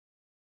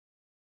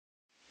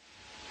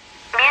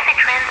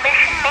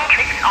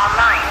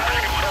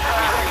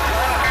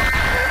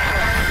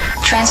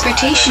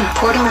Transportation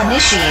portal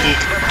initiated.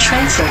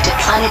 Transfer to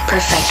planet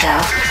Perfecto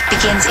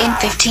begins in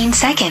 15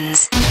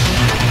 seconds.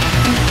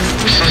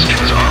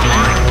 Systems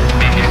online.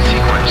 Begin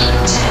sequence.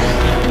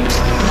 10,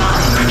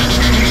 9,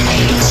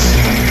 8,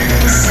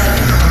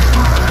 7,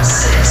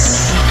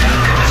 6,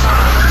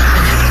 5,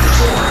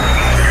 4,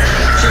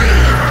 3,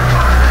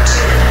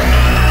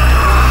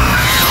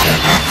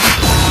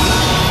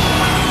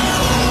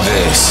 2.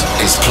 This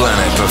is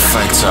Planet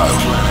Perfecto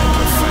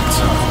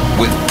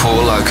with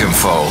Paul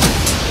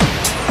Oakenfold.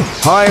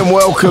 Hi and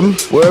welcome,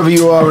 wherever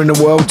you are in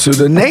the world, to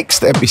the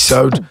next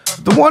episode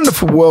of the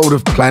wonderful world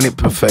of Planet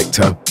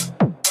Perfecto.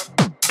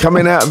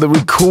 Coming out of the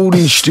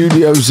recording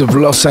studios of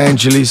Los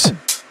Angeles,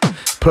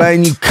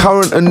 playing you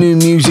current and new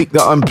music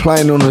that I'm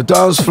playing on the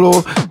dance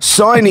floor,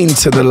 signing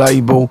to the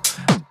label,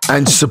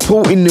 and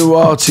supporting new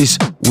artists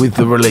with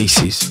the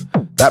releases.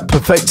 That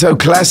Perfecto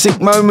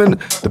classic moment,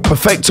 the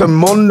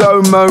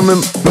Perfectomundo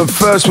moment. But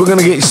first we're going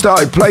to get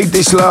started. Played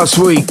this last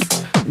week.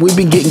 We've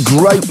been getting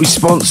great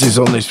responses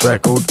on this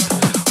record.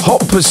 Hot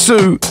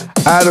Pursuit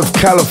out of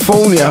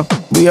California,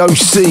 the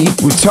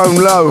OC with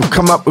TONELOW have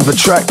come up with a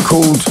track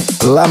called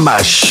La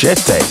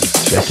Machete.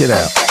 Check it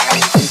out.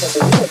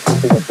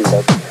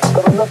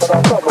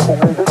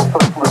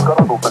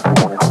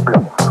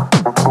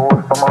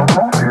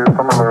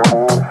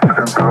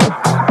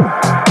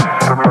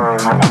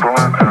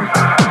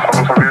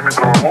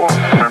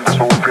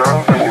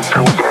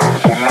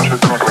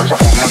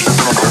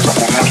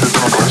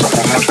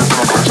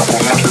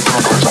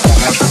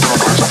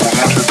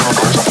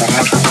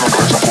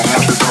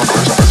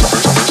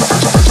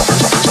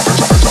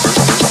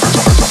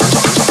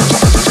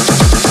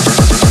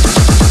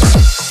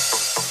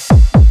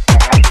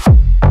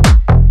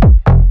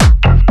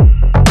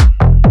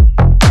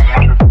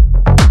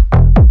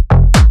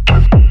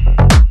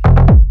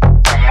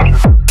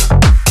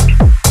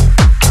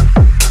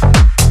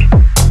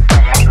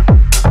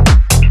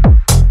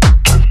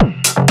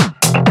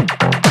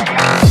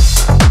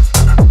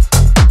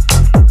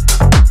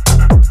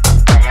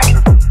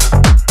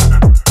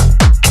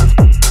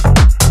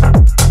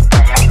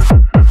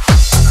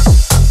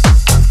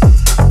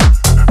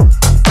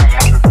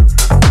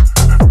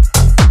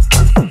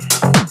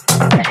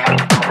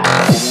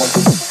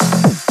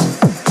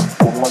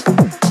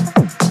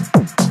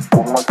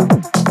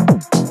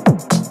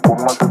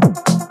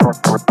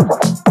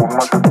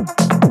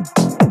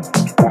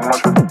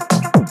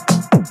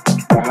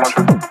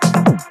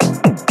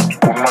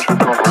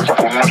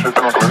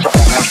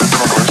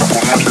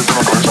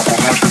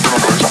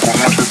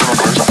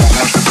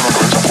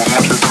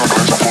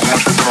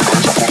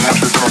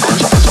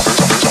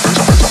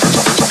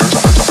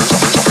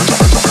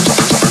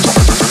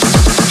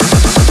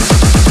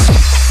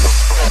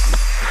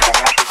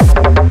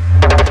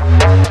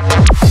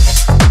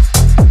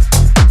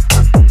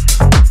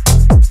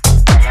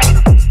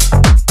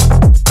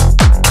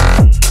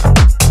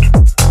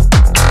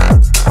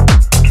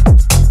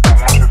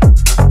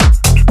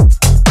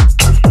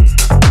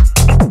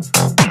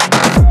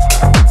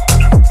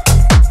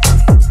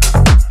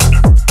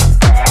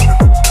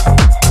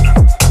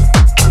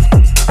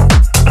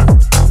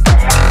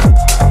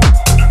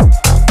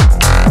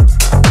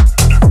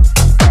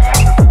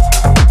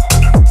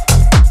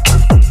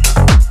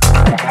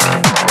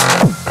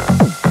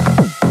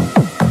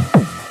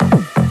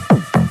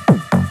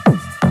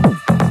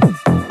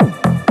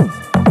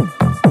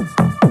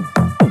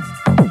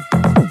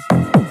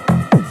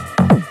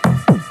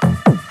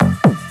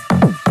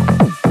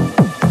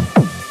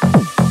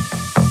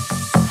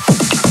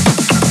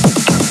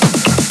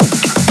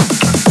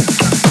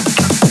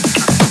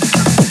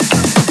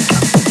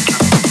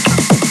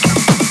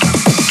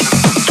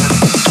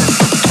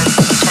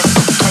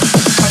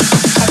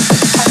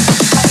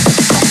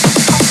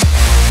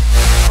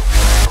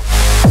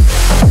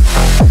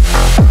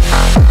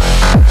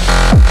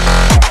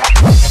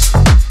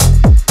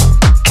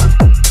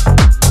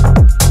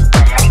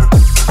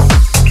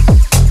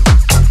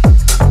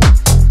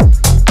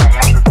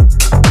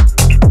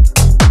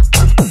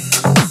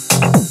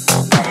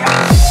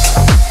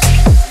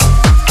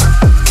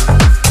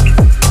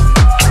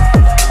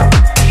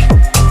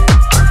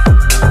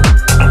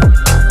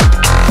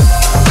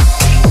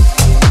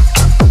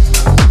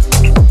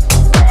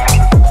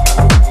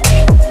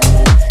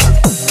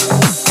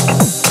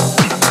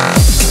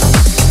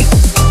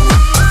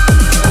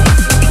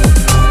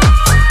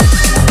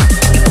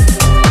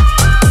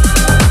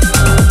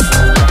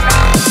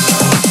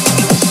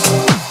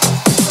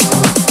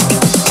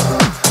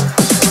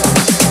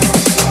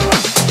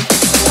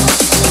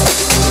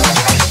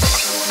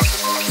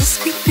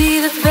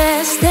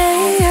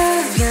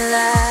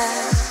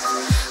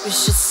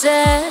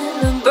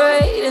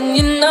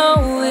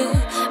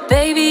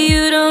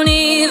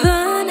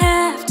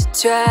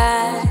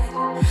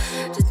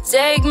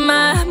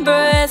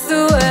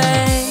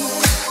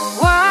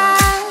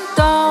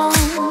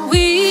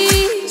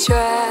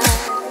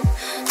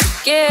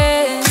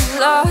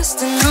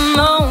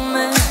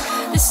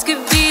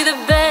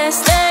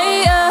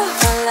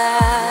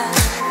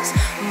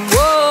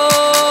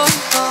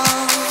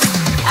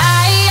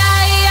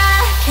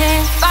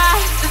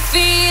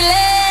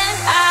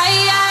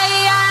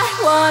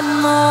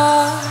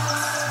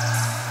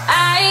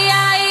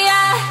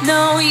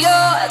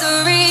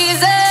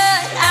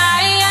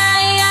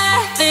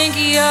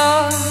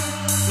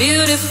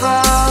 beautiful.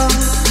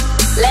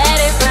 Let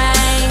it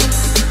rain,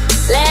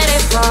 let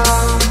it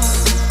fall.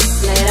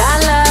 Let our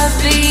love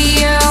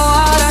be a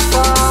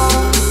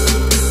waterfall.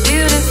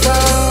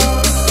 Beautiful,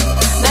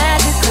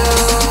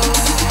 magical.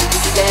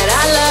 Let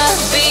our love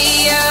be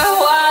a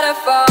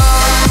waterfall.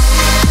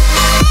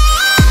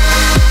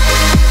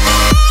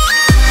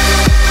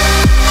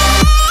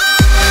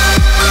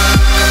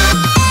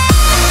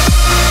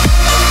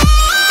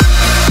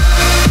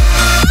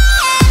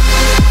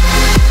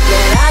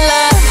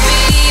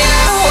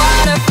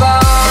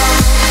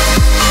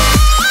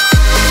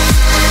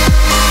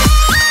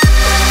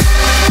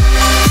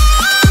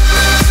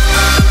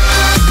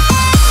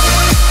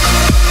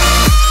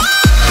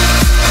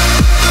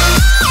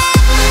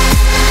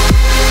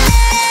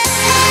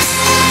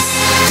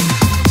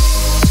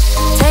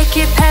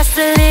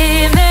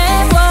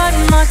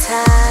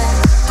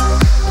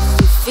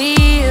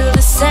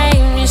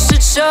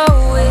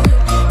 Show it,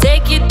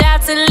 take your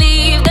doubts and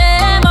leave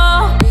them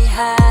all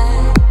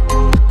behind.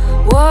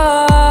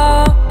 Whoa,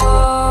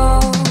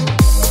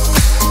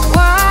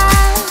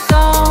 why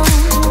don't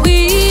we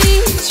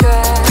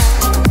try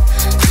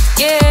to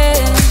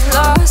get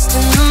lost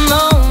in the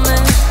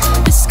moment?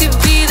 This could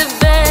be the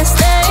best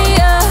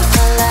day of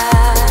our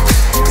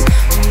lives.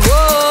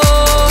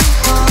 Whoa,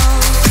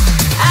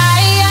 I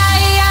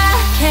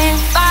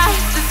can't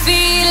fight the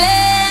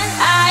feeling.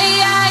 I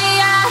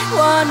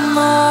want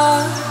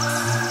more.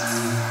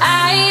 I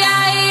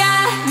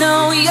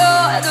know you're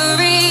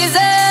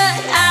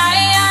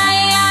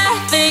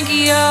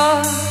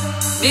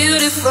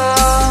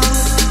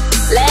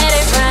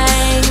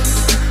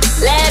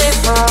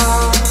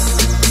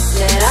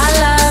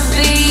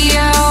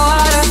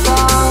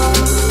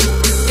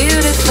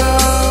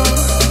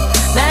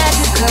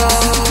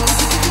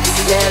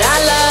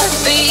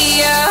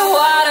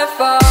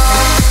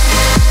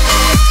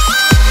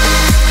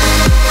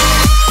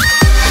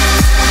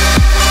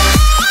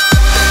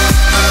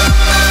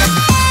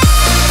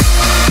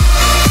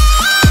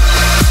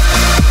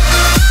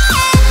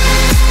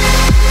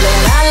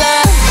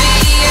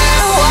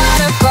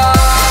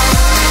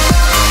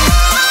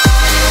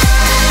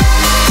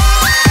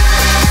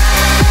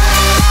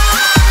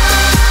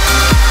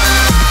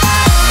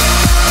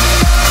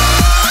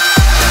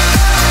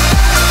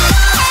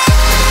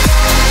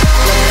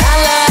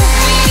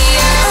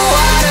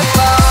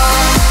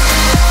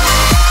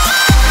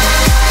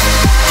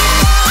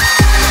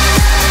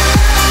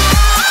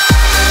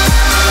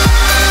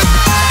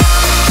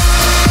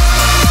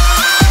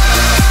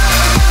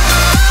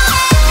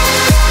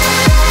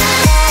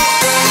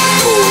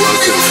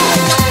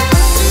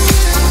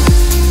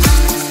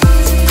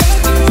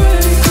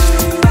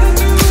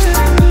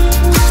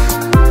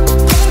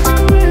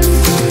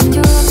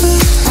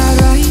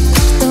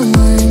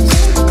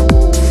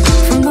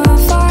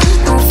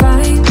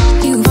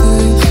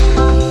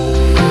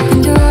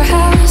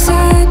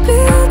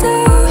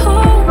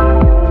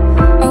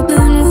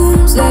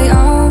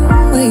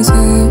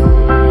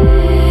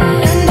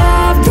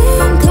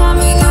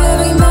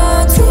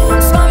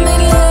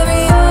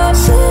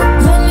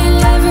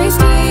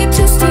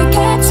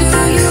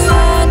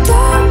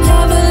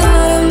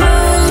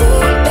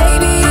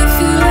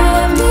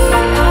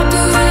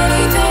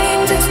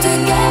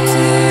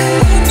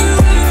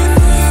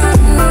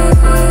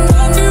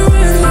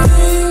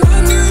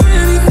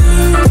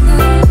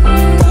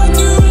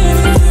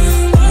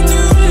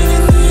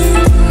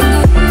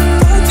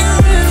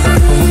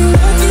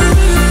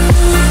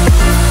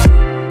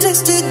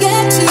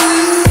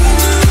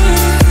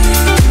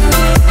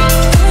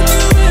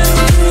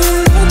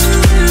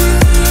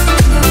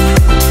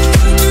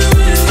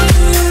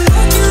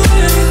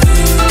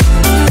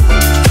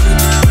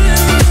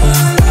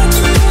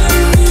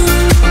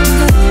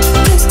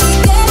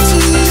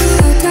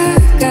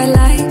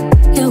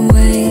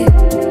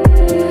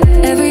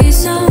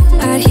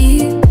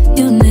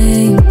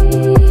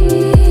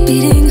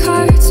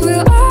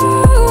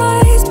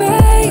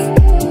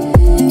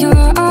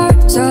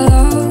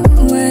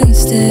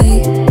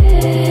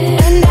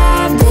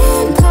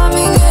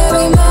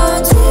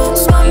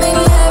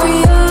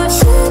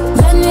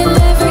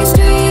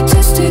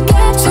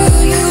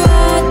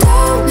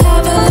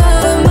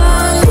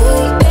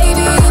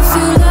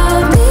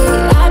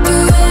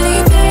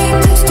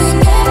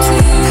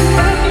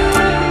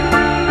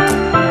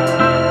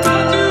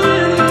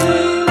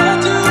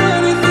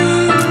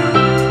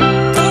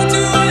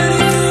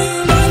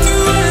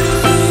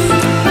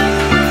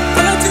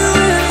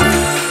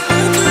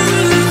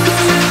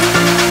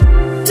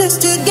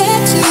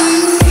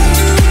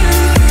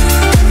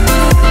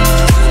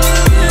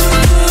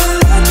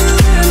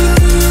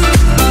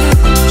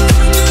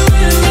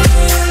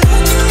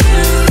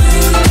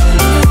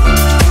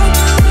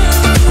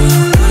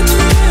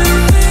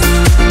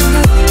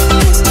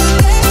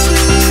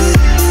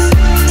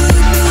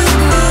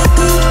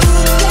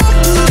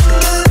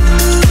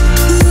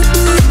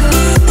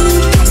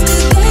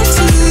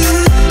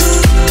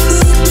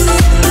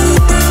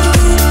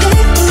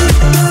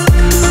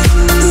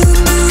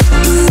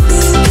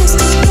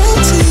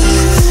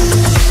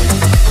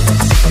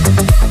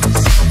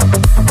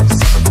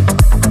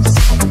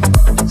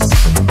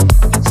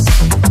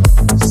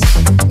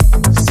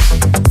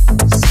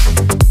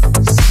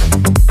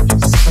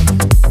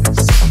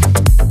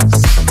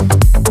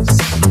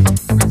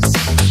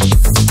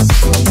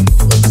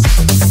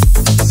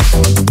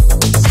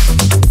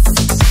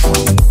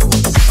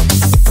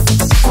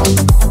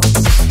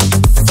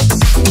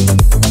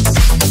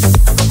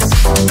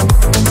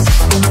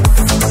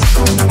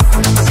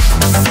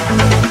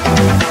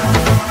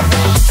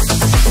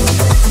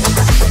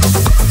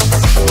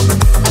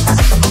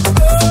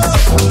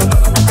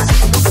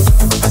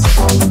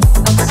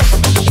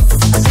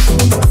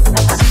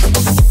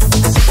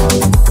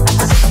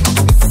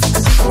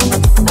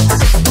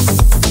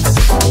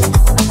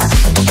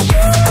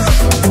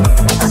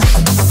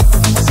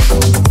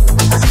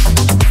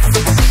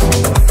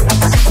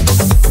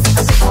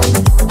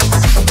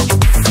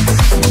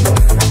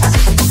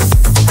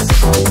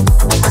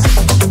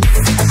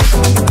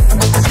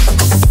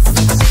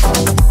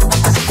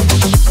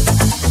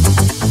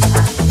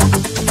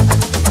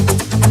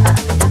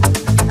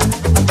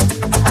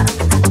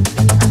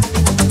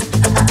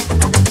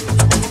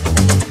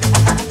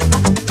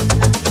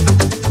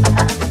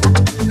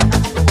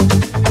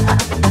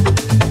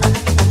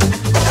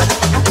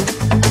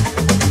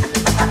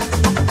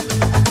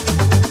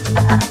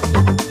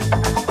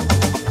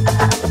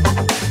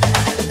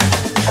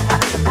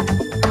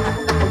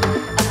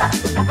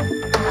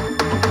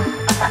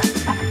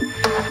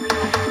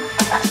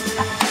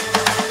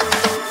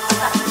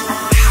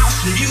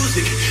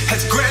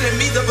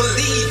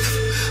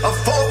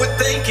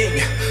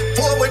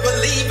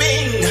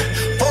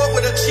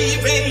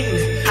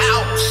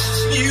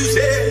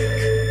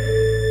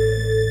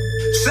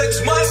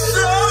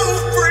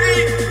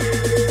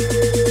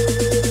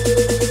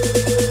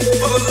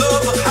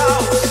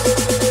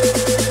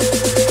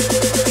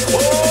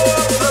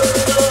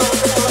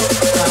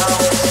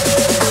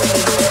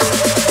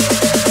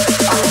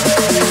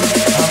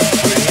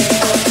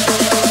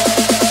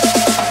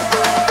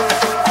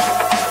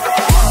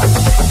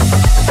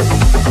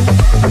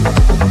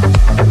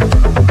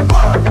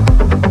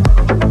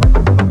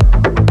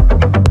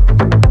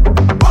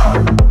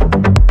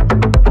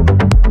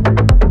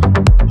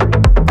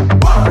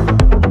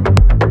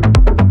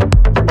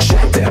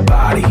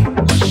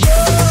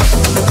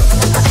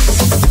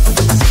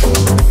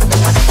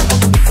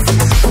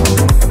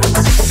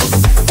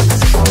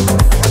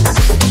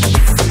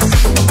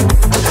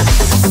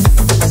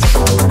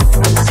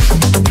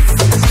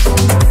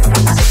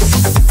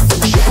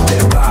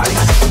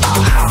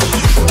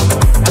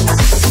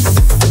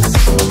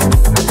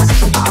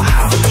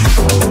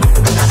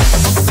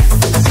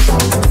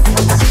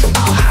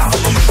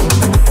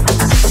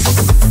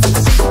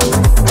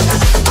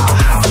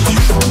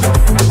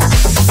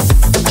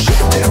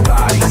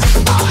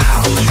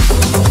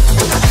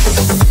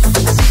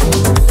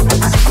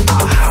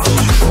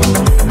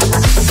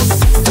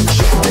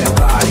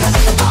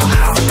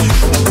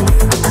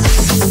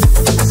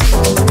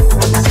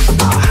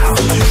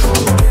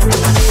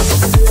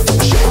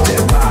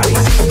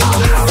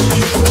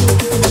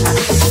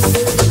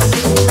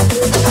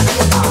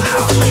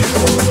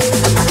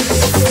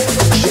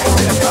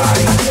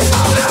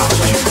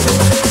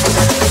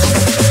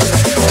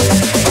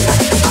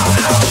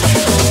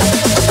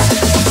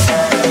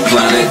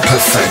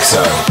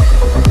Perfecto.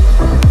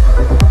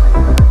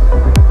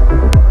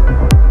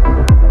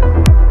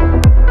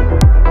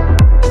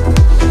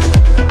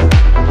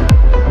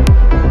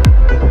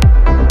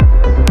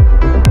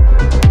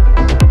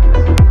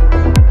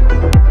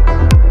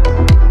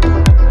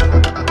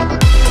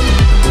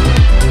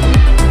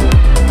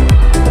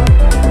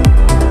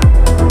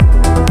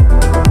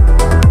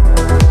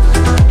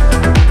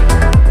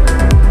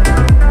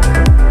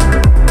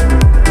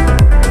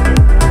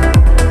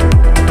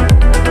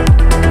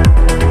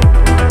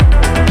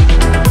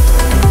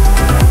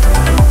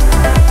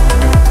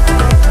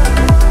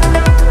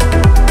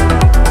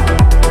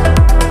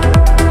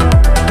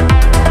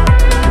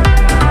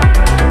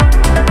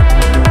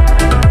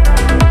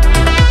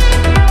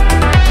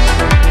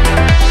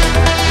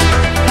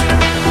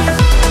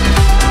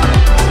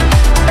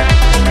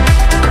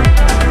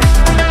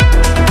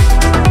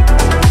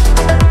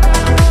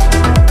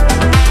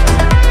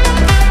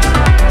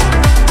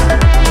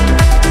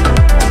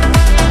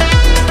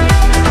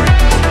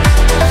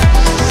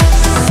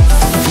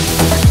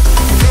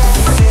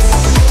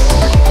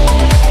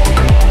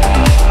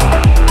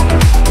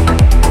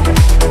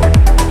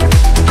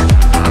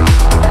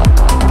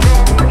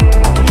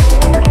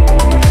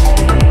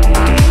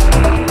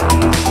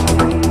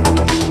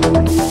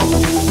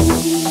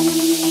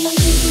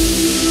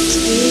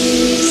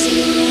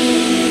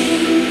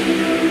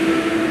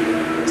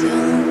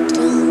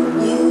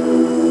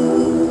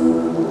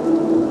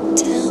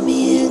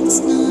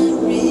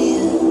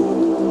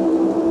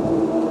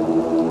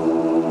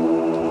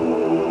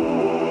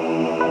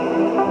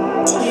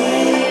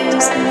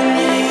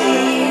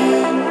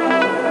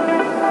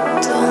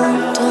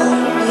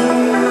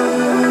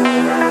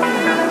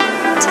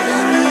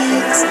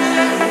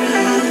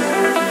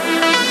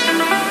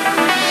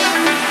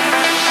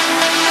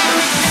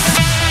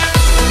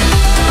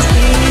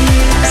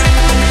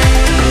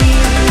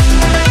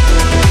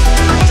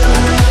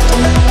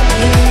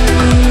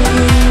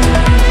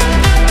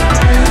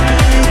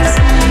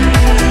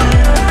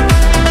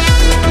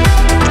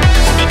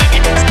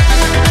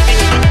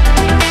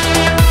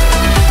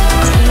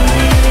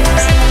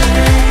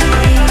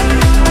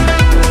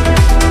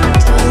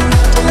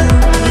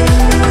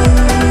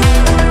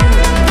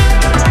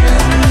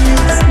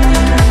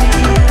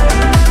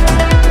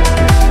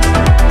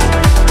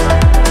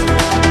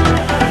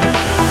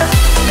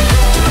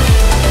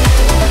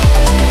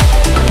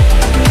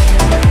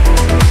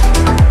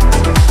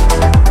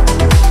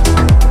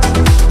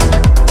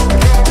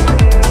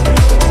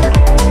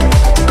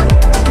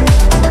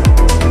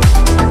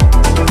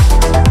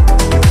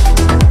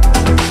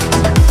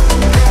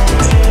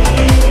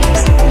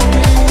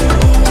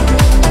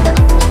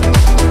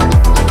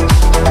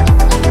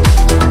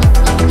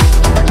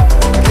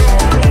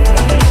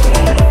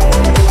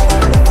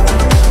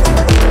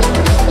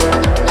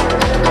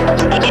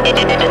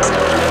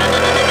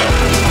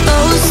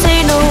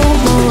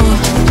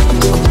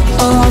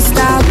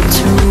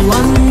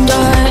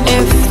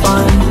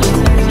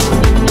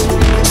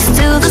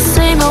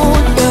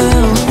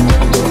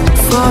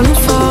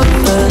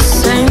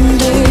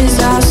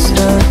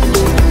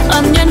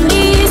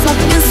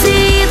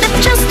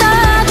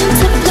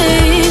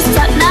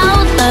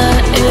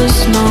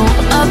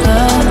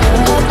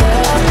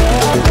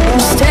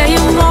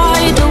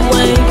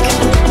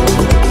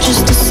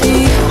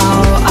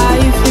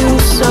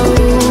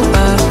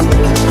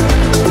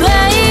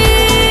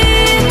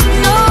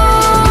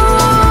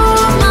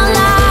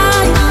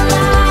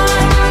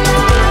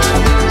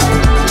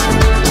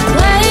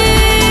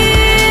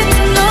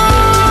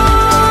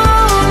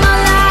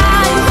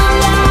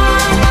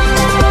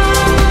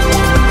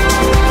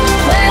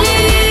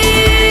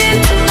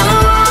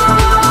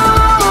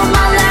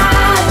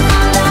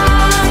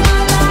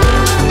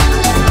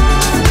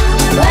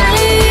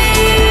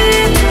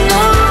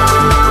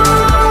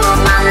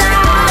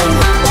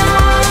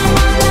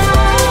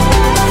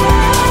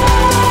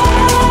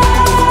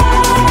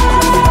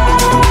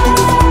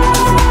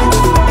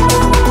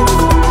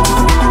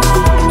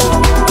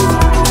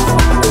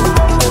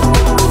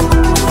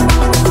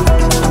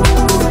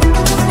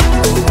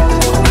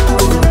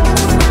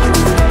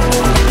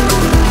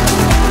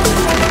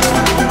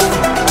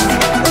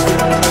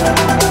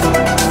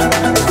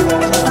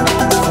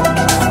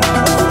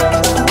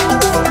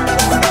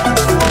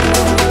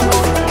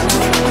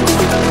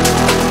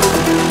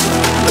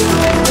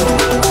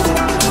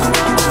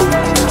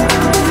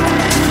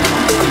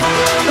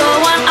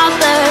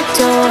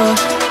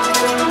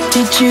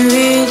 you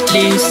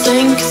really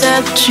think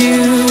that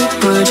you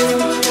would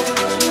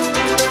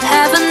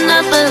have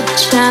another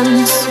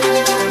chance?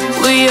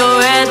 We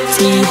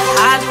already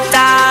had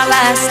our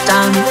last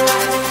dance.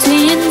 Do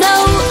you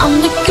know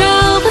I'm the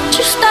girl that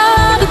you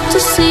started to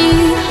see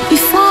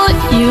before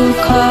you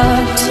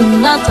caught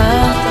another?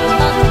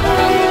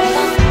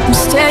 I'm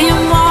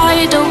staying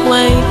wide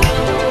awake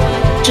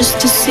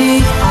just to see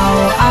how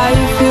I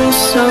feel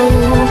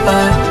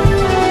sober.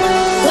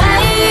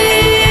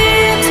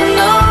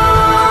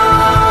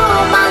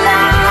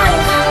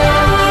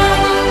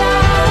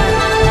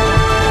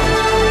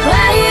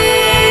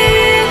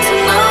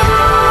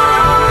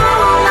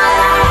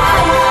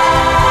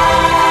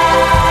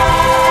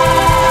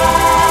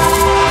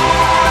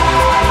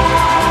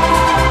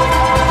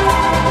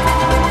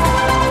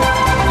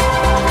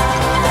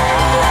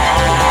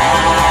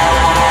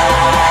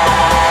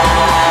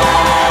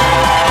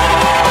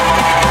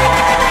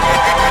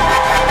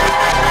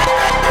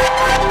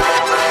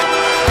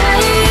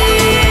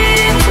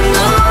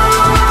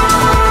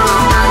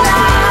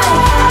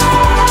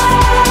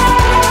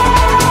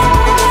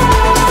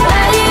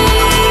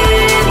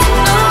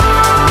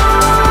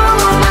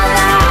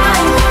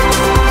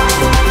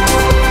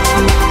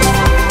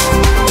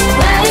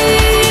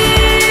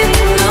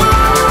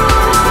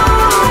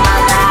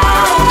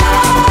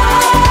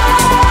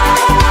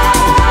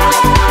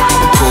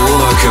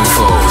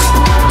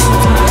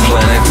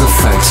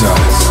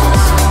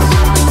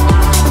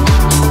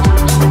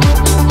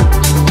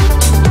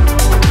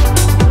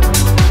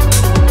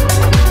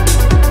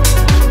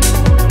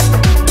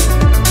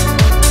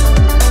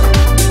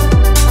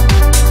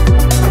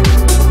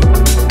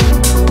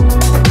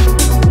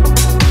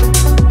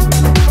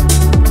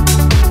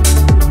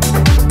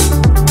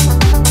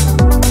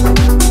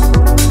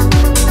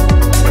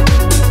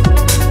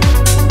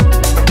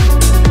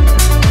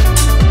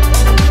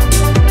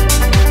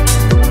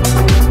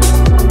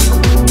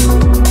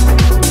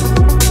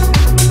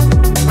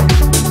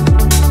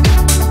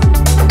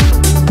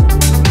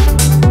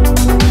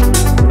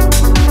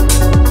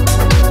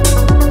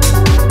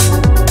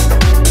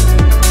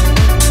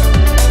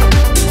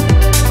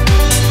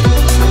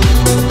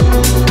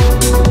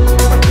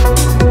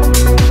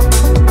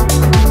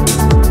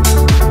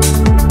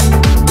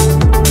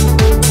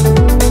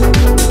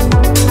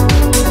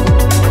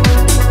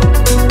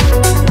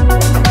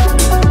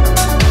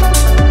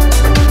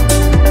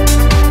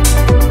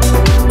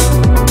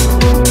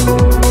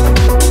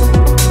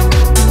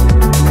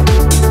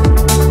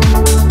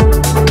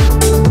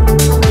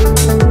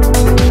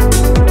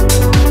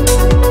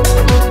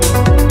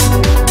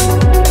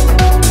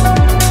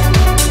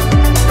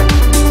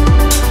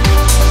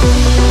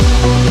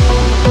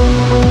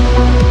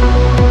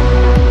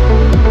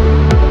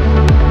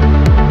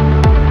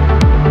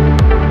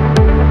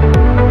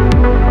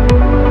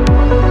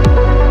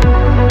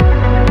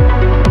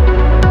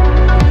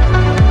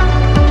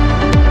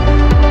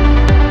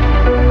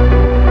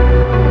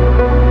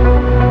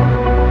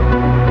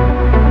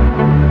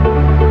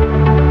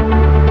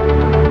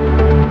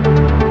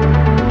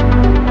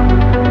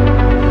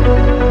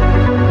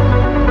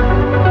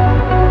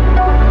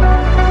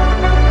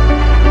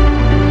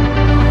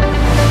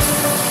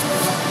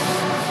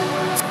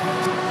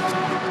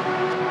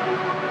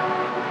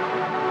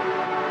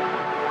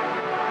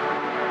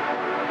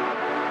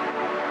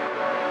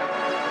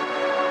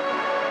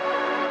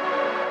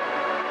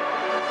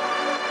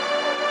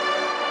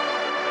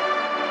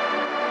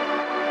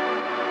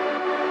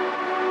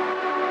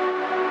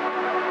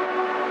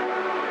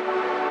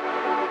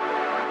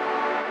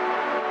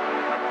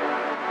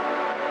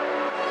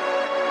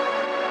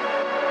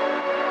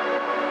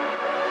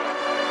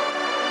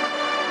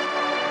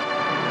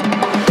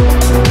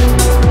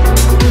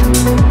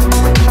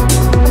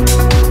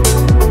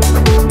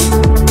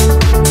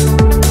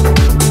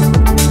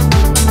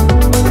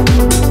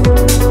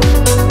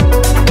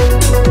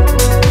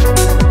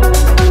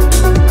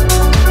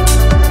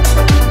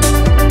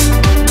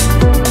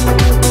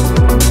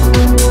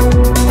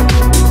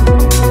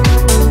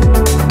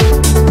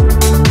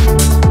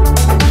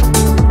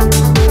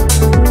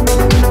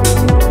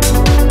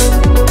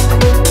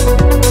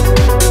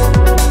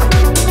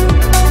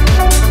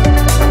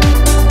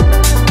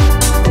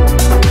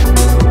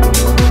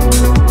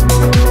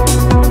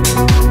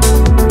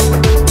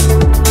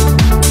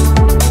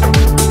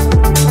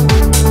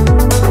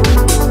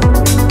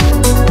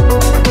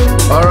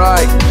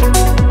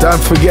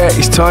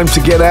 Alright, it's time to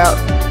get out,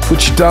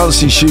 put your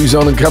dancing shoes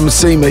on and come and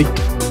see me.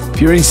 If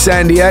you're in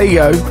San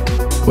Diego,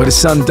 where the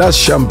sun does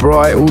shine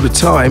bright all the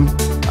time,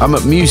 I'm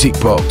at Music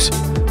Box.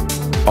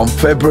 On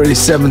February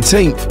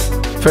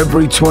 17th,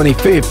 February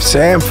 25th,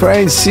 San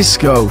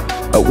Francisco,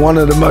 at one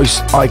of the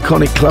most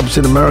iconic clubs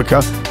in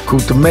America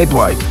called the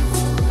Medway.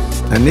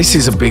 And this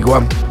is a big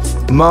one.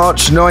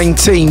 March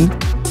 19,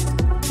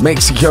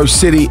 Mexico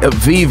City at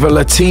Viva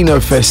Latino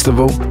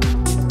Festival,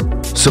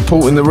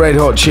 supporting the Red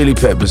Hot Chili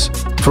Peppers.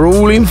 For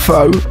all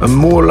info and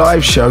more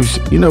live shows,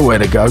 you know where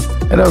to go.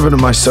 Head over to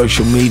my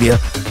social media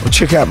or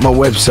check out my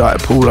website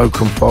at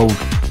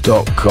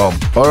pauloakenfold.com.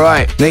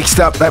 Alright, next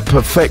up, that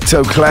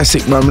Perfecto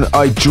classic moment,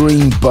 I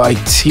Dreamed by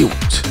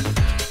Tilt.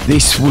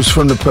 This was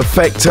from the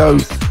Perfecto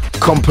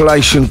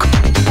compilation.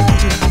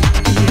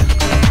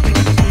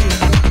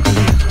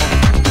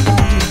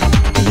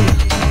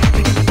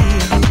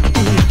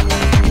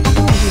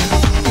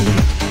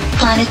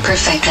 Planet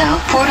Perfecto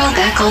portal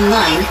back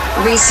online.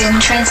 Resume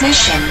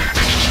transmission.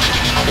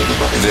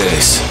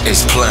 This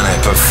is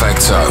Planet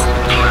Perfecto.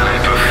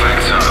 Planet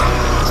Perfecto.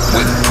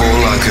 With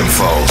Paul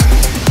Oakenfold.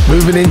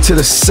 Moving into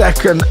the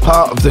second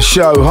part of the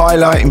show,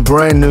 highlighting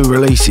brand new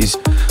releases.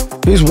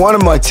 Here's one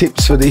of my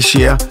tips for this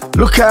year.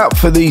 Look out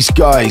for these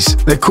guys.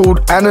 They're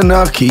called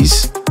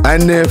Anunnakis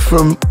and they're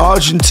from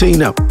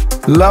Argentina.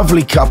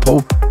 Lovely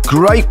couple,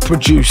 great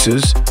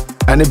producers,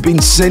 and they've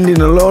been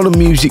sending a lot of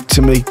music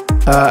to me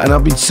and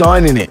I've been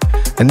signing it.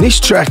 And this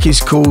track is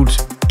called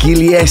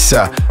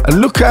Gliese. And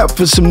look out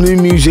for some new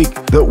music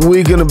that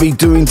we're going to be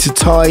doing to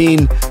tie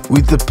in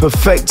with the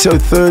Perfecto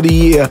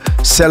 30-year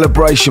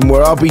celebration,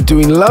 where I'll be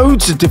doing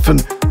loads of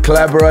different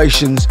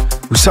collaborations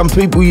with some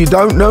people you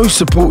don't know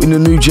supporting the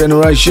new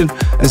generation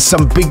and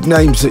some big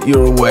names that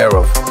you're aware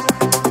of.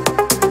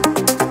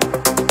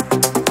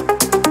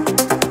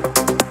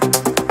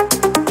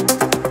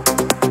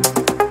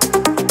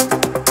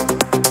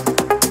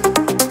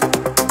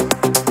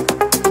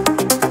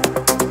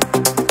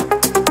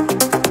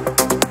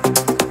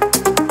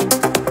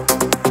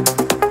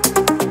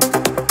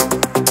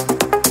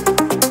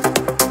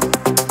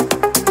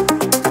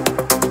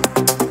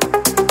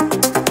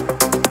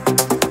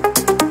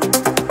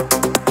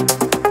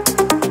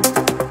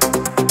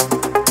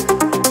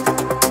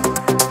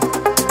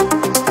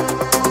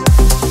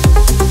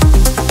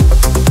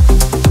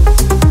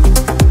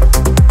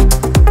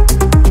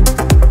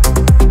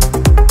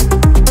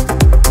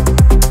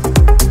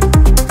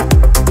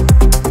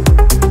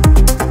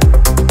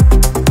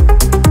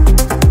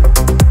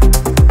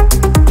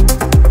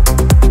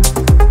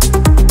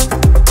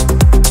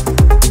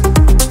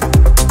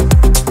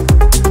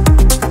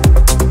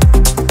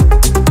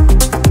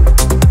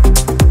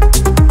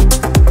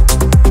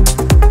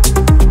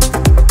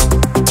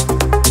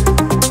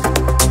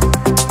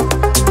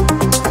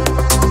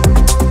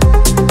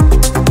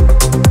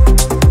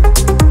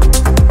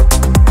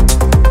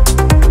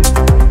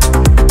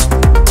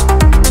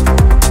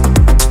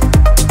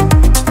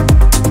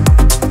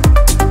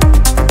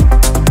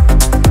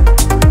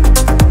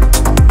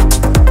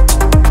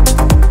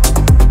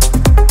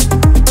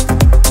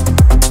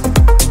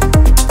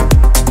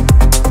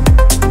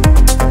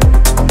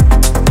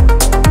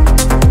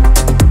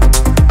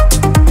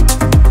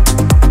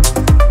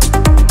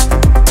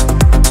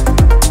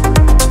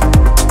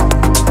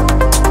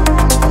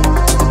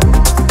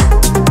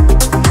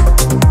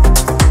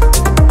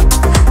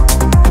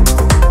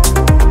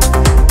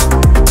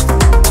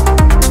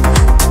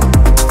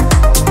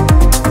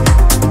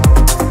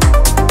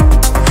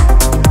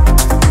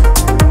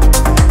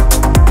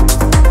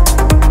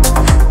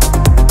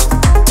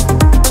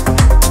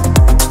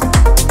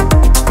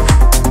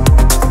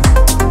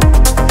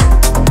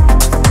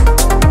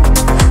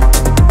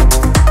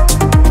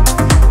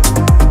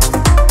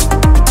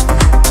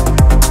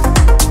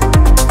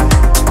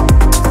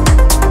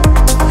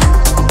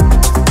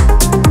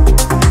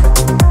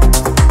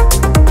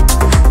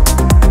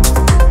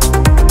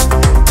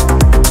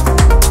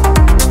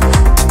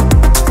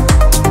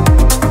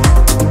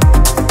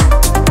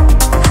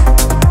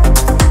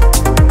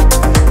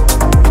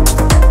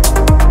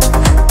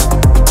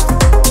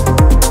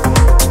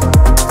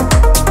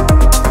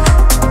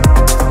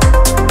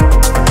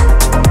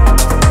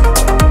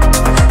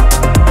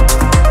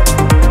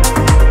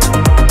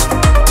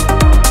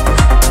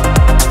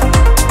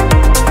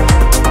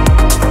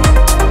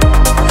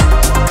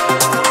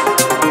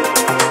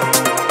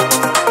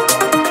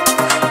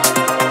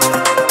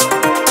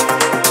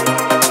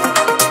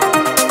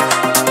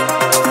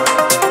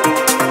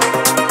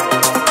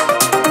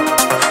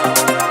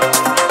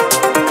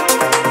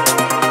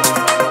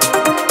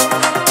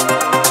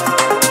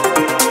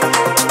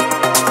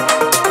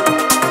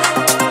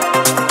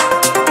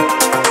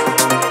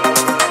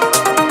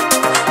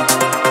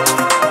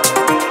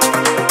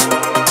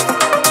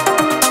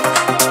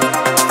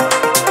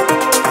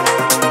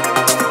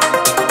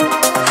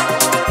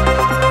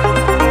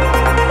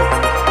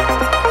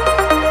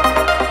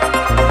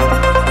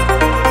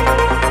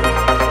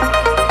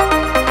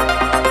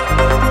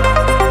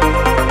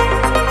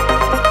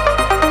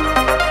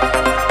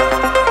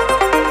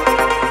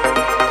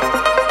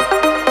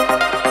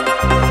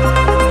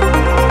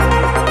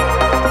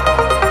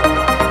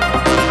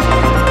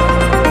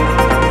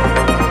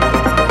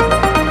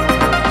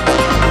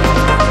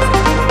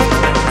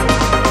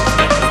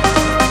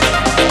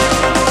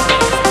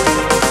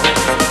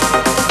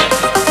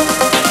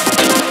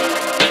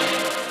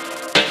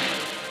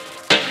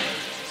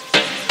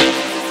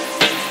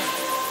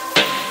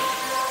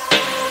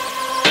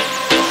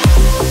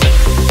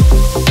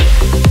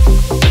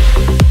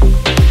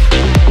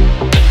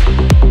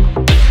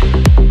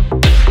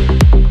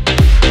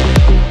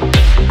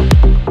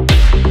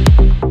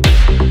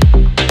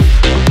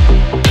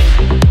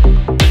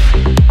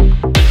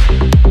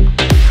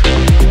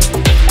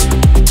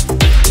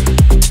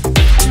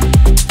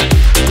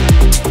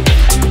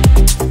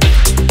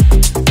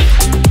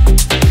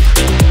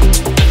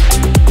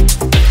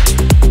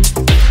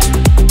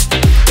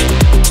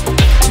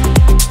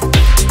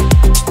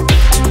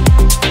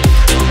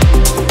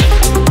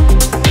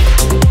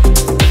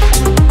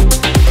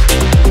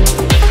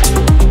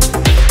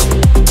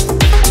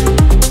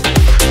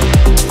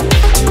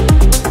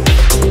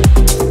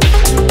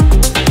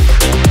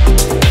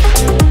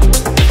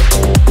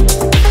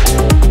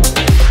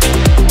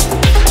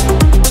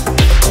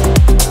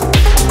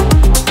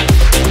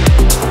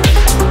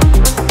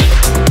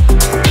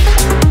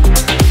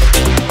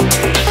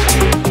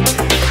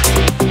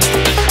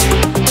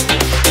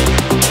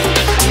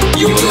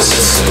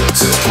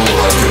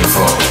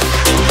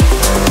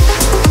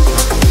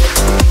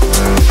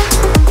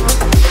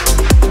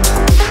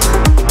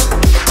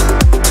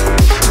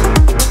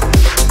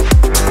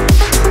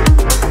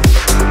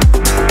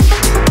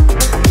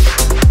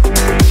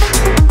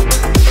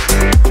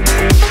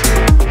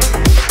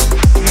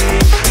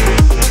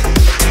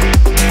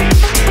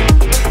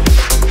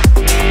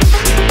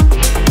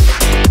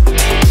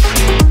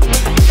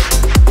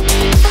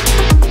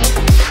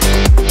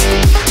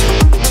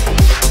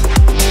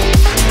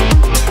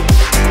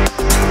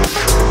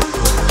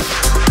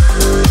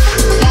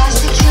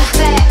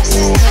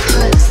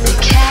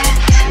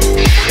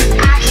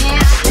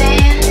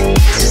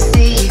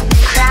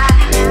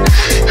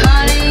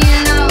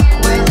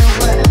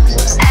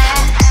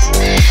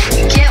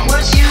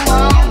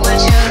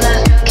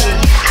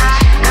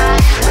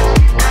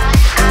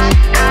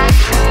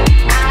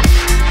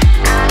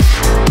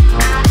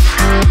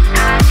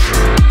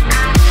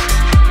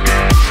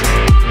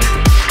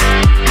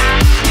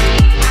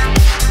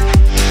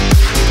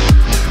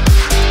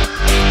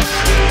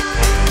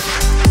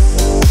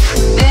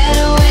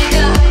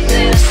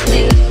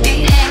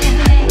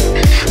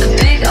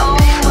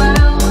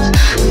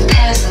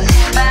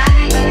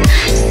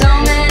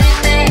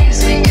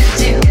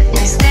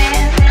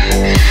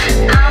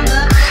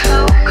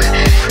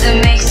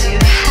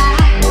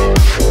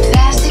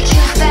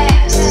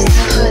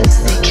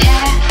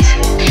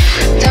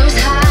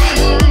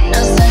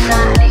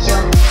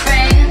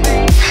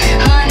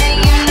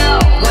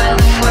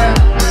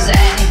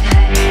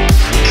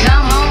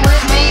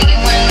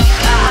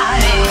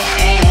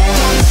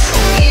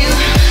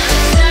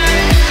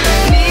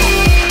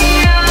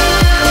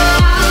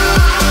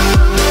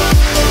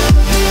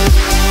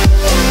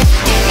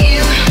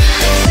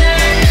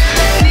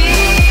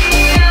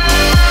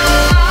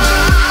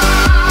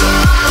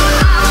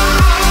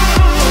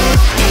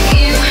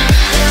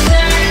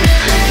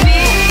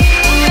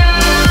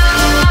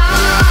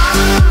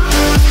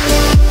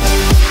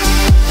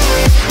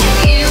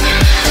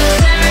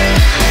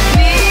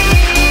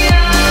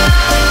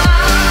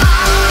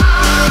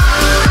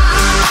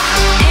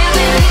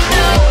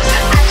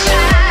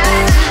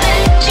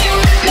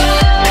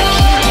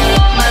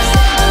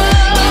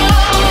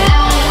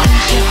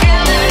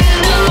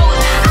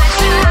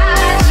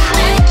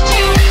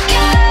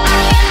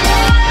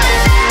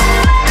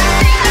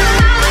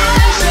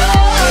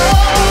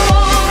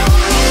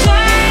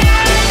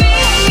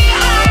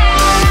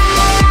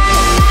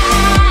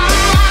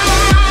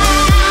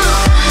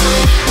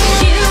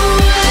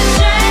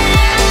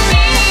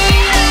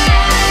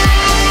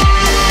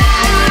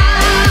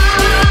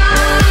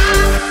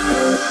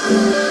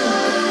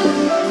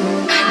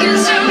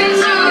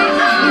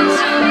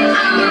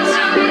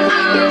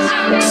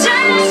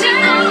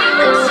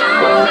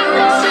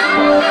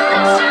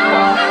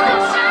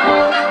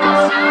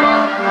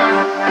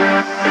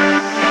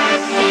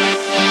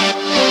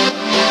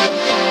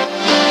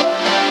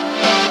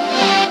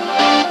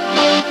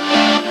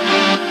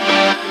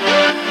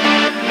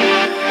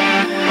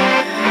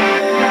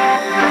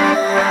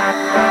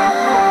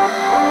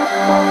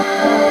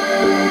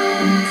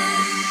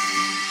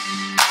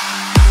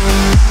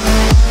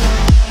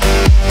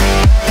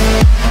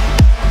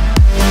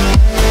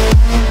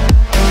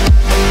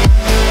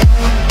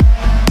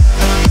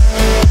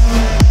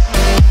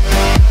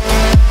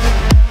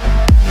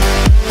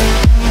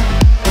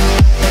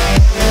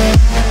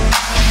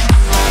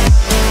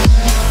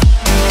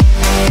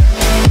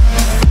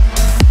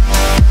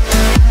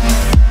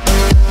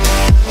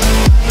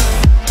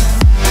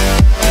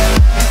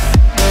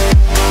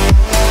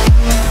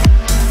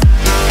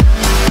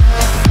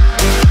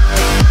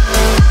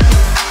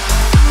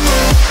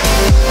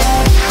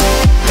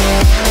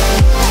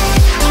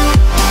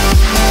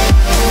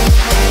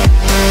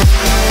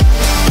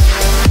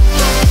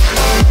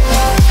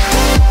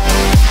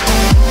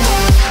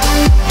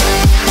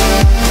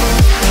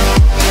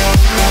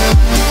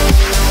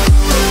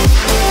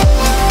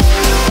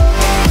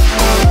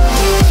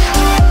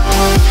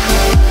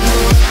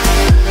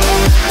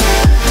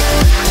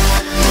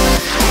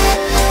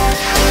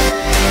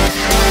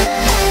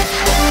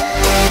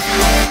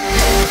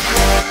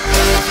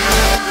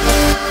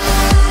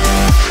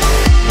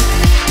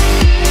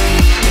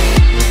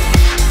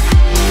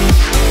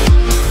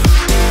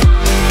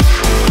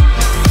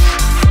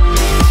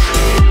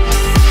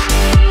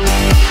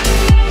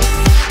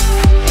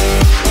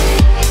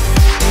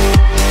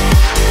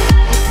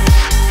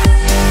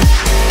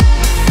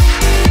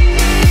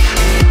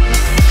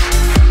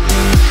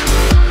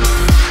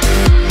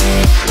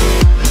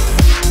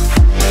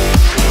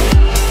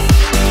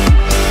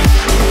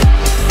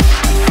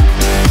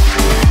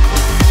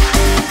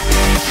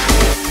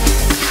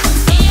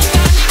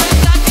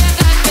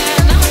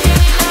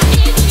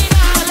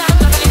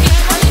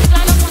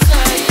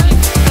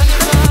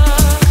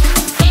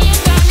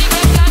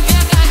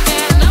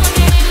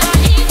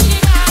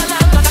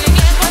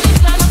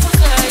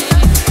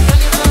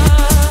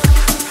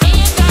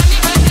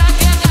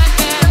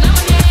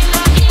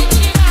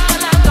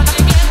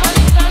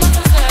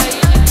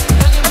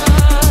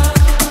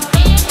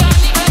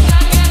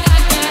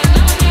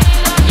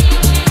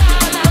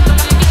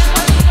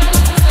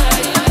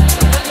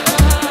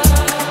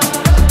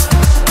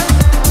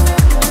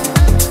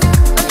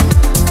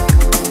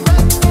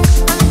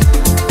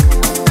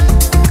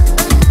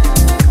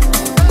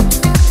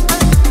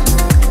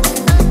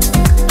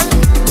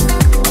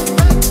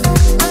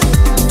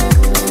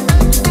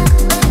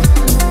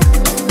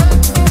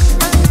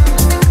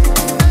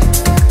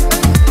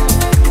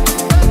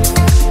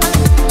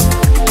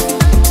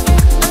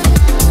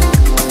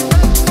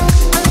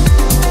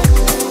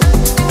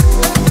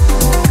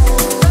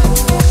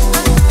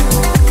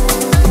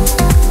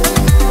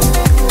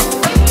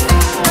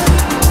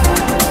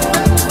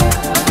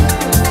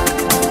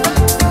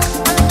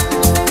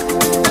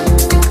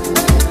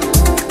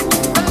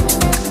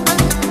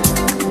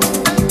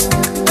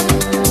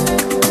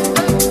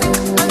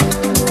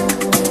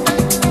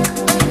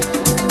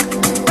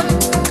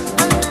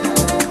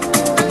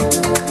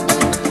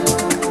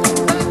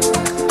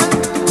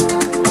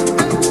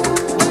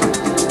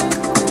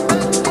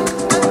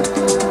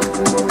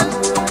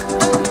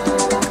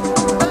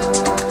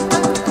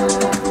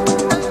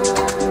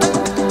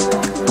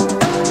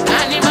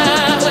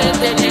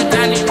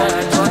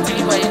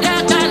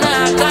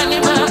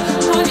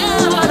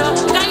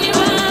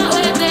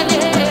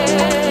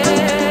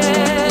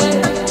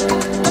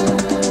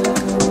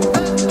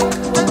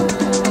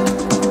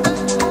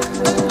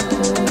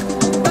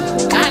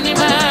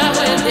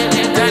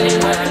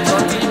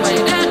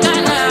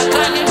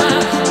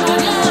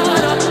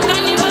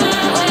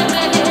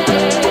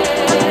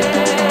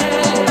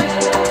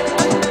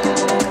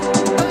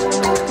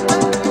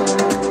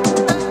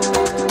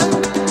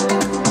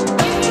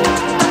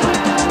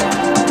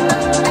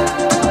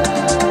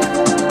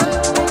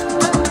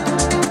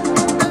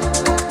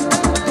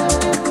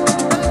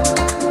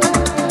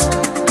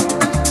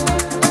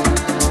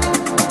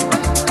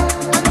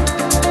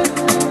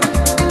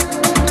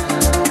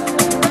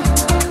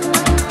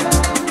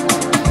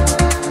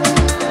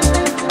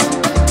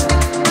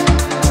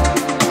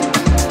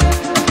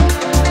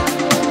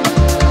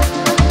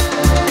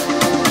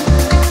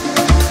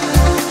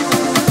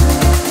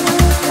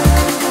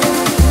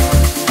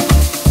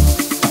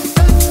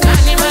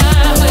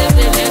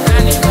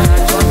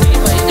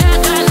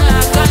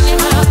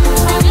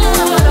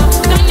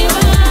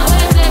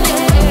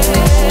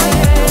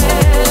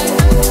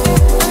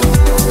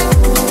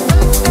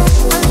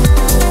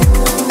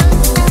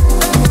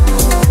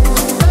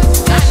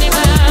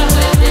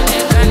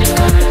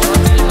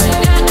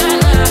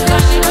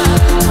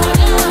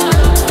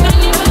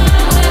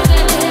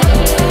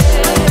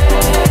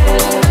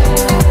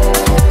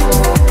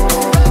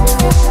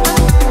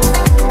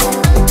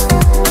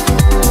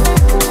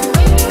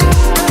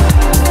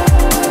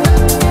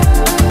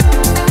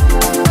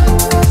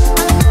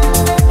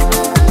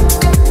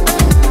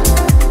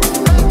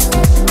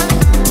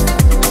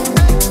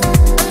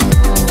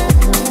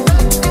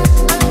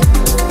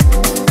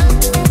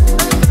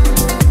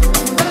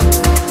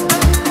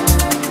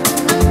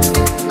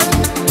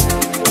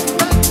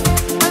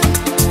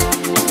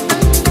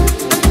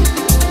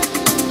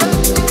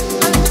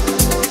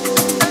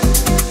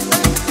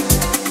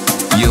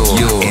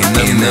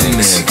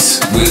 mix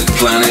with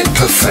Planet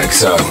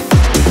Perfecto.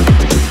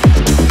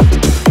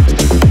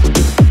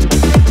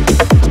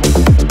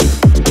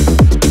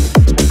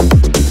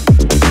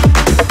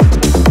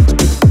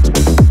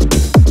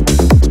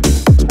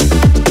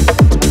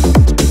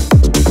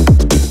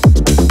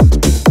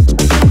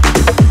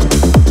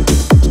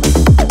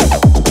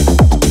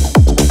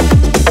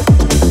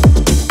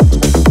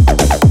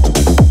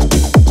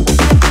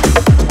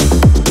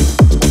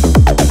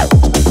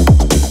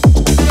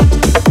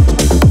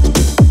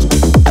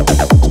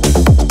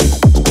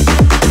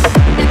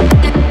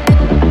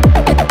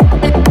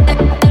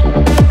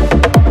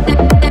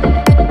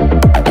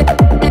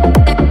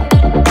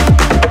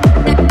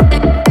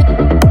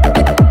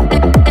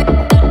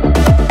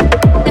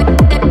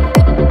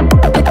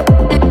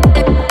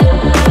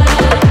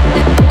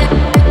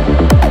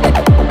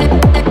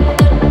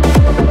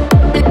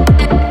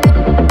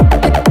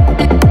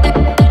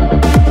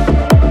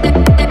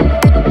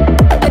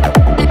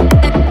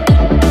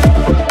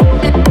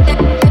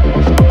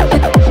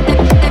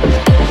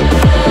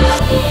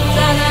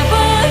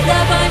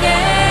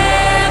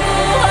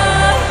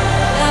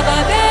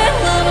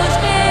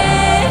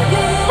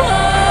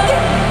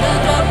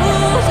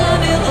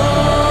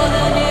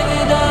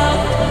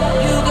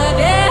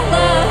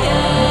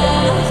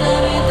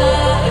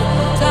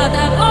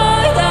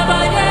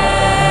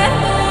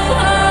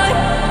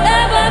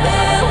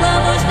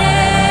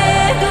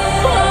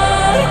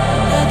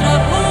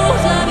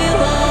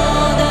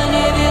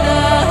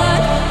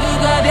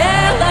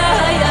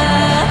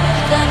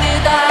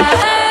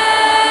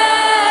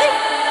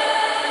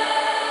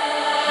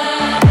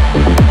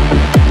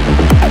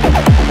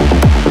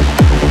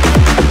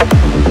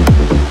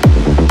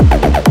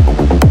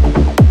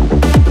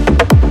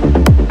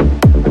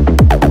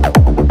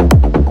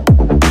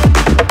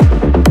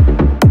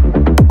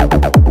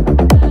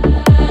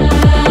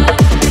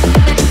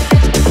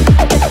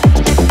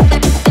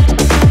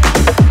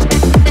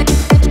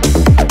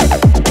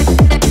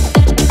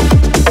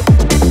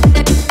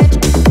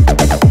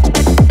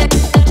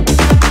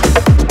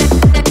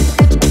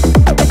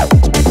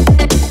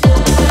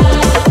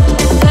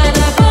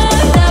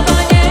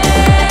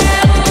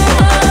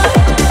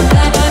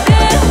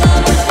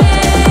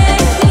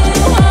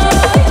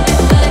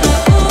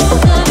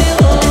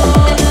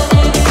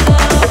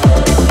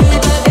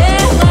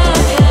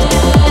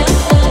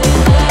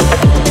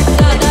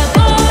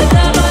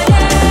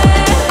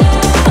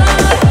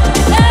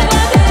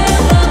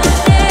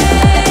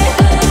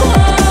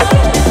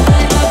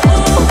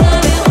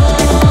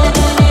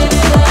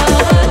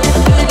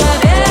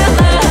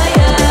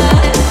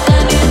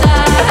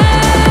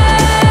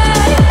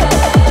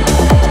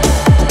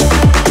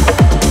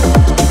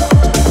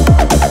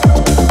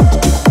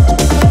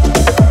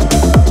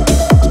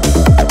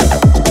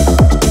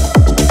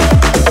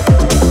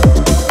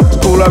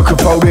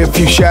 Oakenfold here, a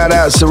few shout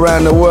outs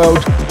around the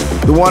world.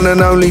 The one and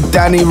only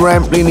Danny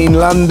Rampling in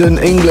London,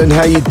 England.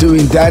 How you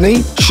doing,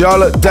 Danny?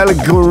 Charlotte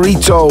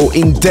Delagarito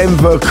in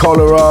Denver,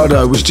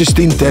 Colorado. Was just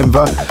in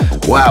Denver.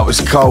 Wow, it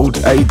was cold.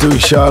 How you doing,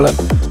 Charlotte?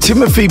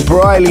 Timothy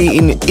Briley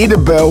in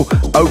Idabel,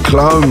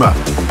 Oklahoma.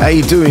 How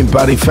you doing,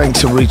 buddy?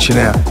 Thanks for reaching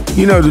out.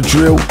 You know the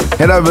drill.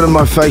 Head over to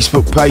my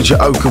Facebook page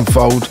at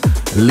Oakenfold.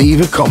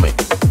 Leave a comment.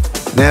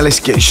 Now let's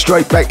get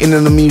straight back into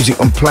the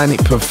music on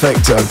Planet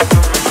Perfecto.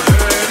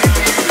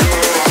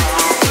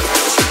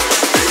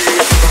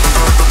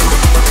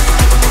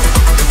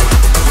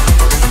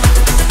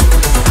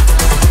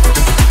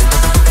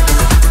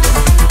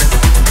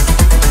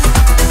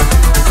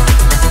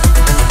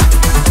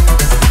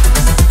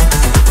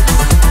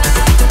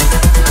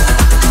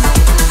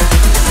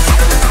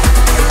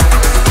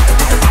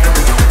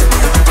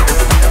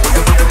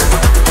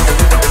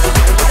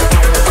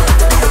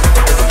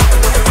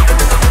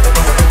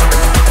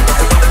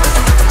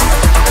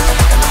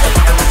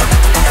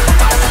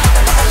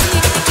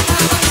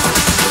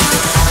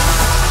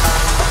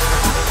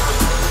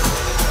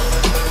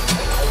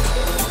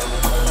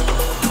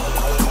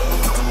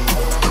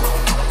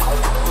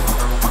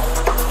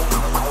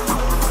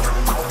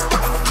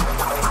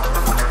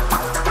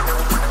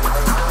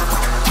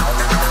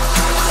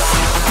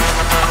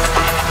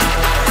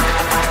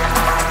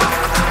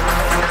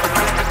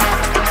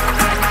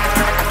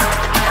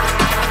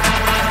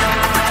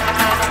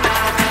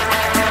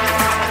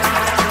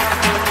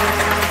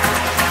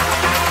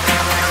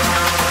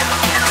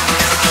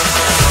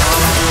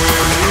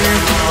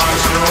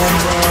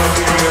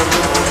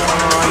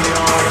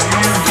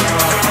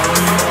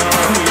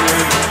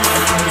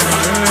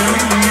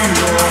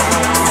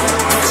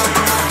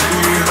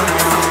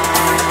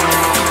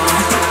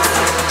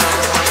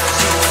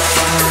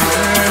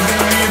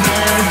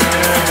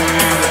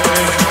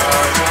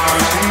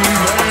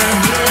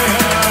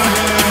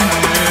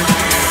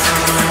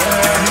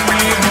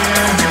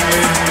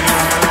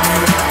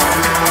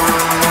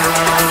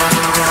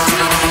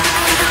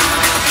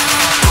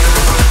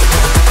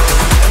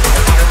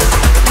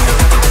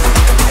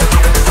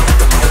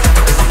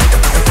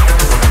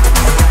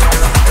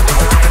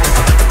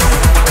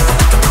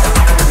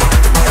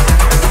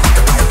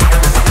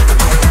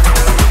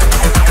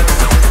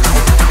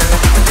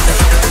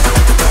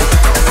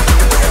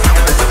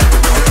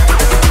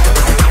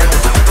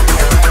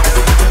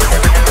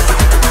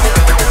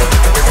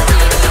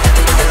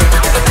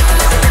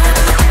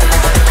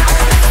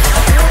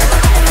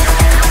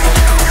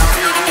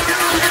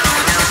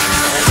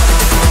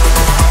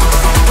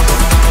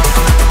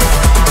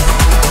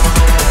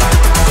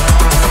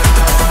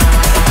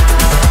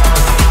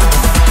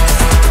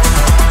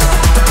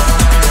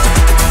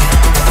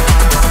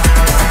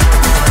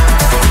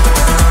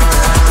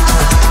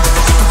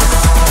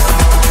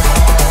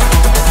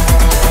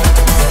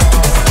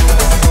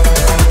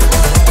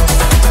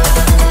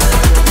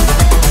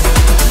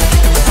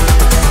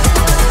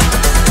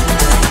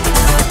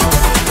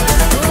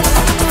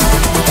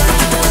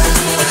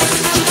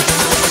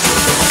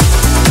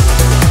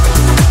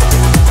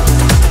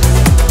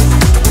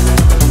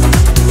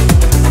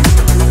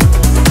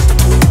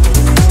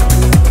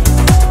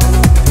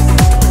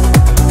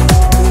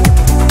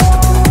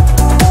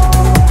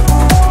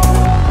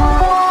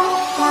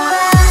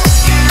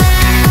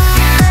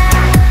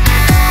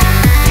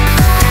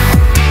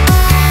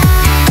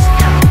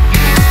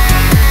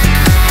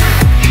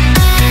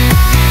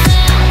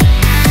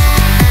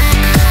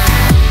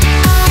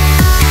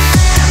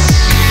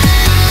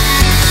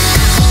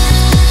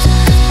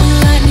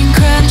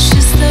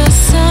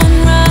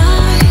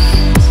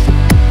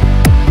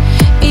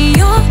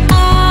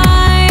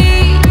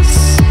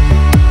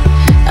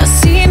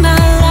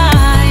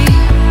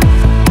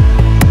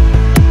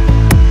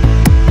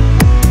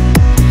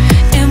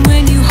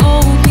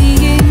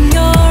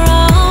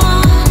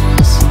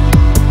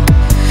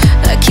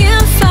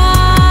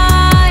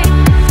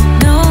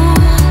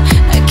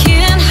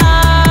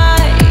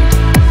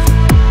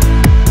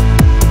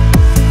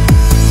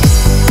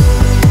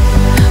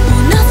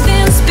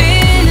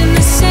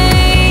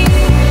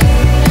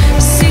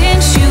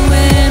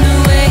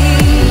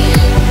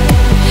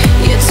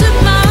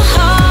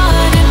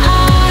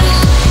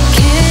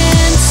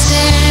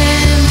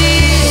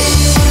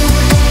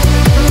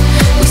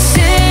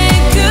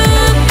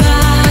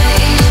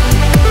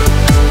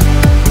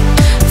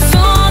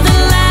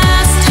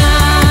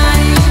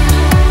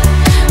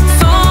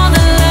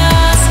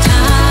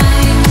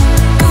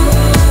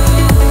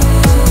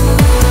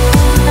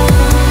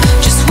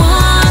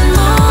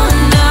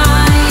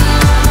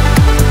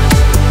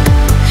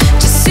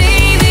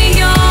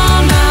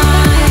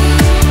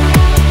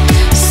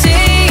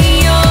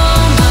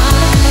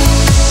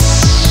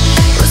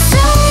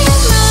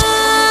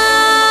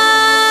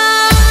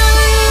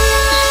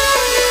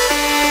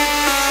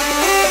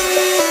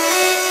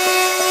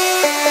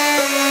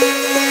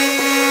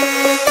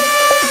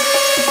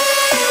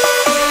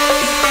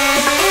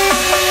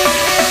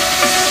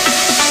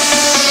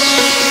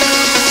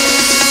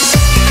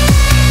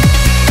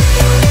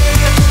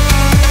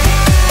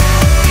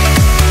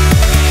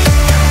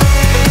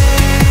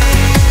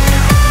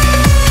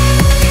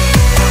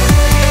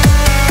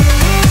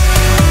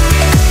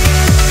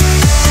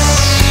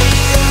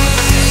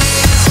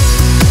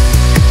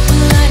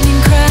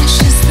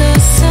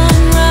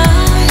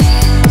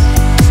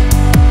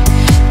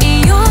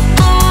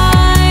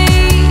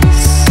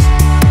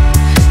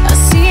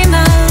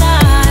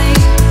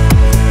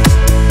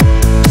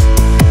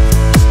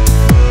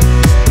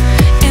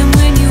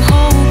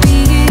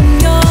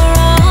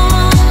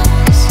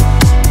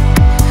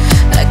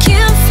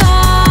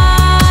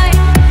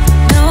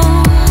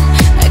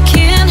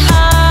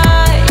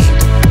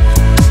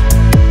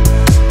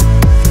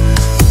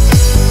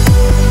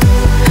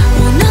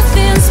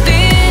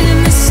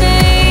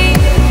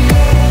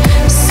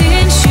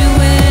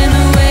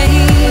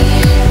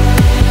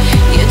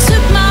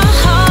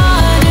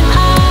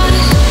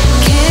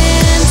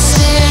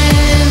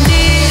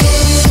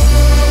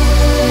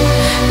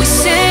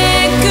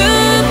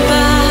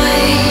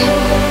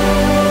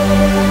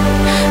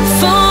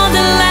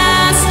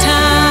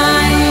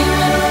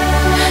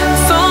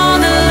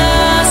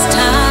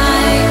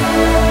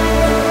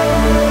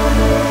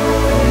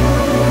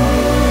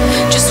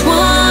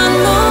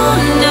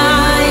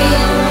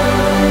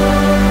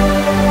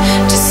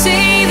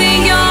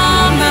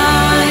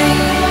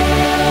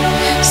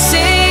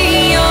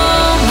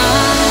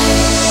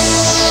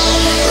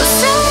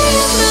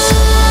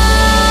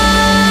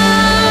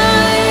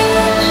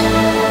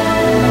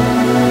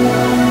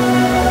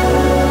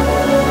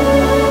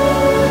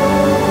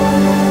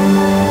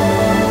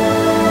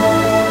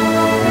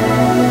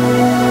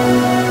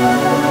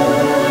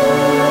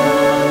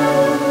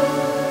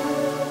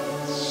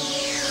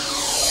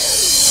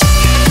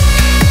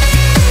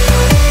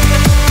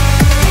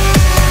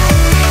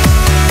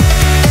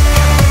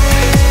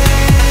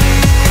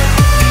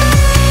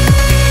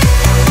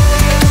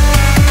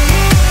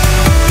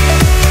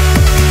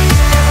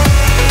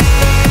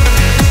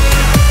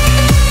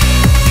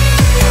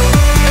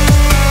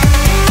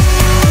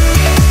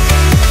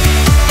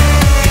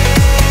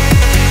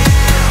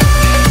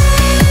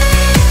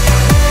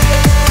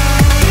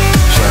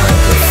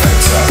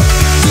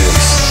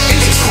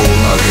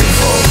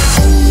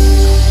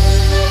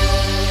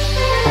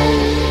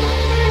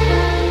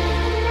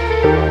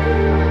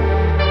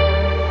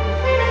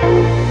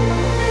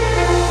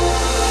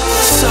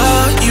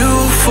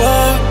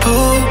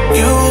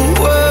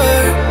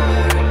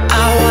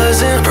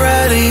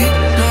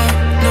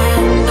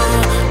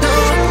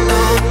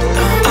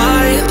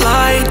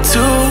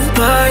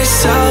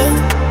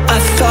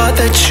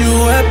 that you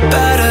were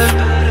better.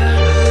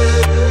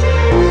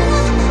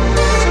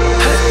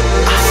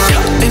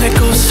 And it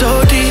goes so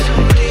deep,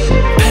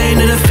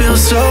 pain and it feels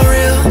so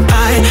real.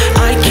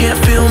 I can't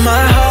feel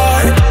my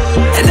heart,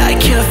 and I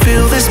can't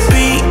feel this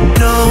beat,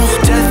 no.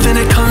 Death and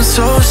it comes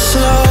so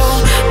slow,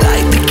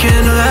 like the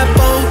candle at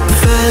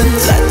both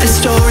ends. Let the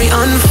story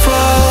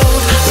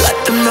unfold, let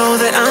them know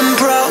that I'm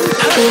broke.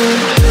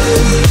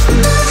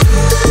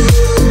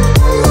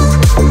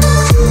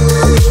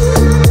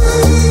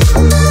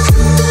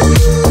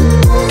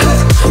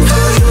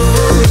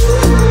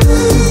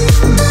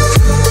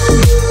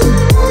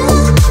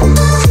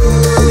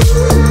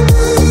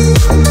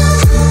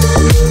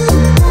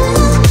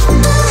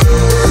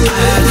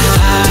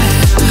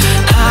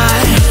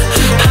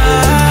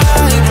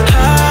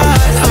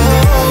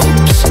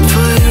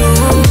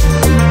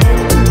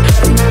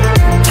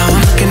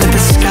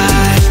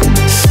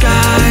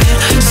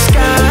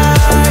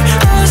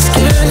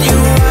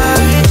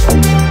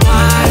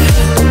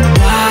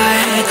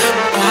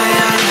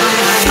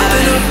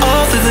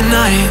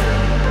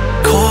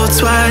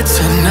 Sweats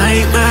and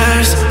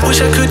nightmares.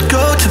 Wish I could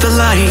go to the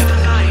light,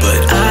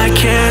 but I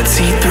can't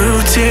see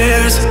through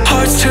tears.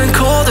 Hearts turn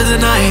colder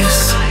than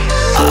ice.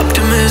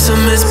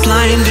 Optimism is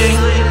blinding.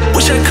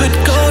 Wish I could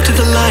go to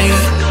the light.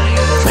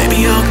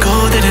 Maybe I'll go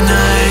there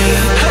tonight.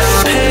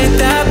 Paid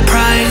that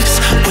price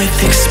with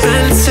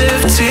expensive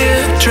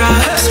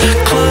teardrops.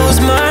 Close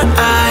my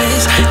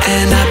eyes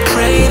and I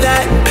pray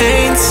that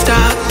pain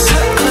stops.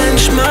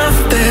 Clench my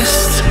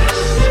fist,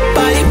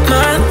 bite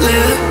my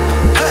lip.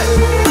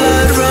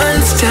 Blood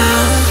runs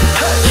down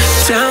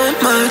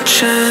my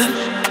chin.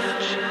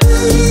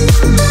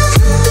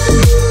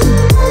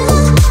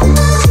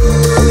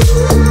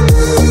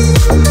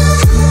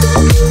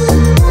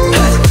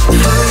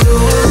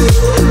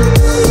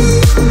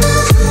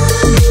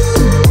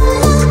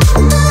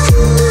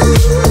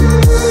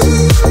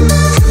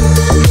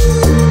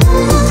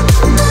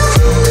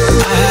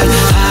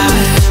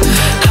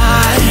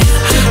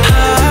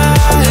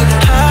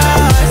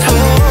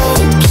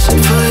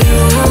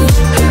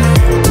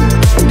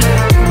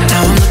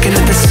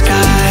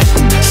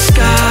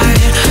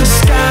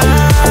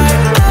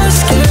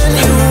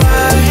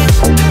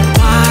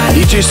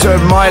 Just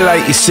heard my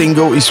latest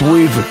single. It's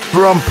with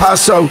Bron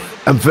Paso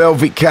and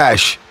Velvet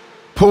Cash.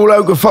 Paul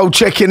Oakenfold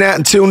checking out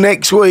until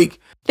next week.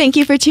 Thank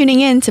you for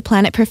tuning in to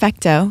Planet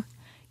Perfecto.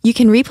 You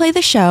can replay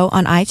the show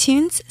on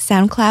iTunes,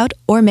 SoundCloud,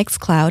 or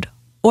Mixcloud,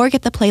 or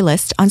get the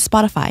playlist on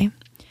Spotify.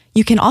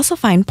 You can also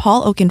find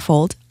Paul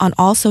Oakenfold on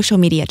all social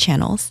media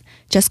channels.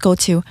 Just go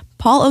to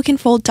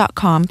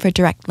pauloakenfold.com for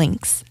direct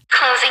links.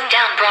 Closing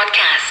down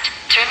broadcast.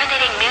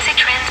 Terminating music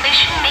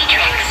transmission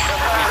matrix.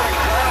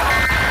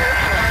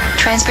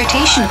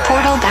 Transportation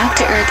portal back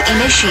to Earth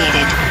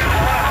initiated.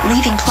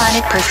 Leaving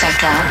Planet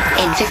Perfecto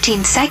in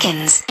 15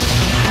 seconds.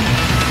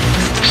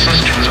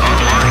 Systems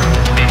online.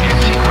 Engine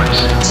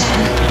sequence.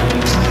 10,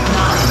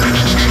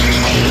 9,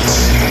 8,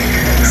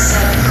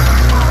 7,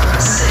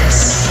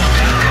 6,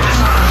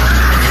 5,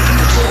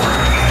 4,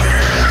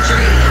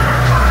 3,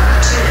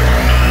 2.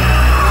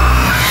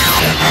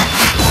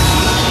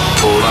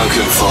 Paul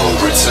Oakenfold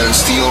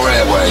returns to your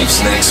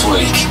airwaves next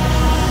week.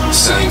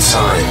 Same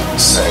time,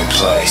 same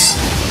place.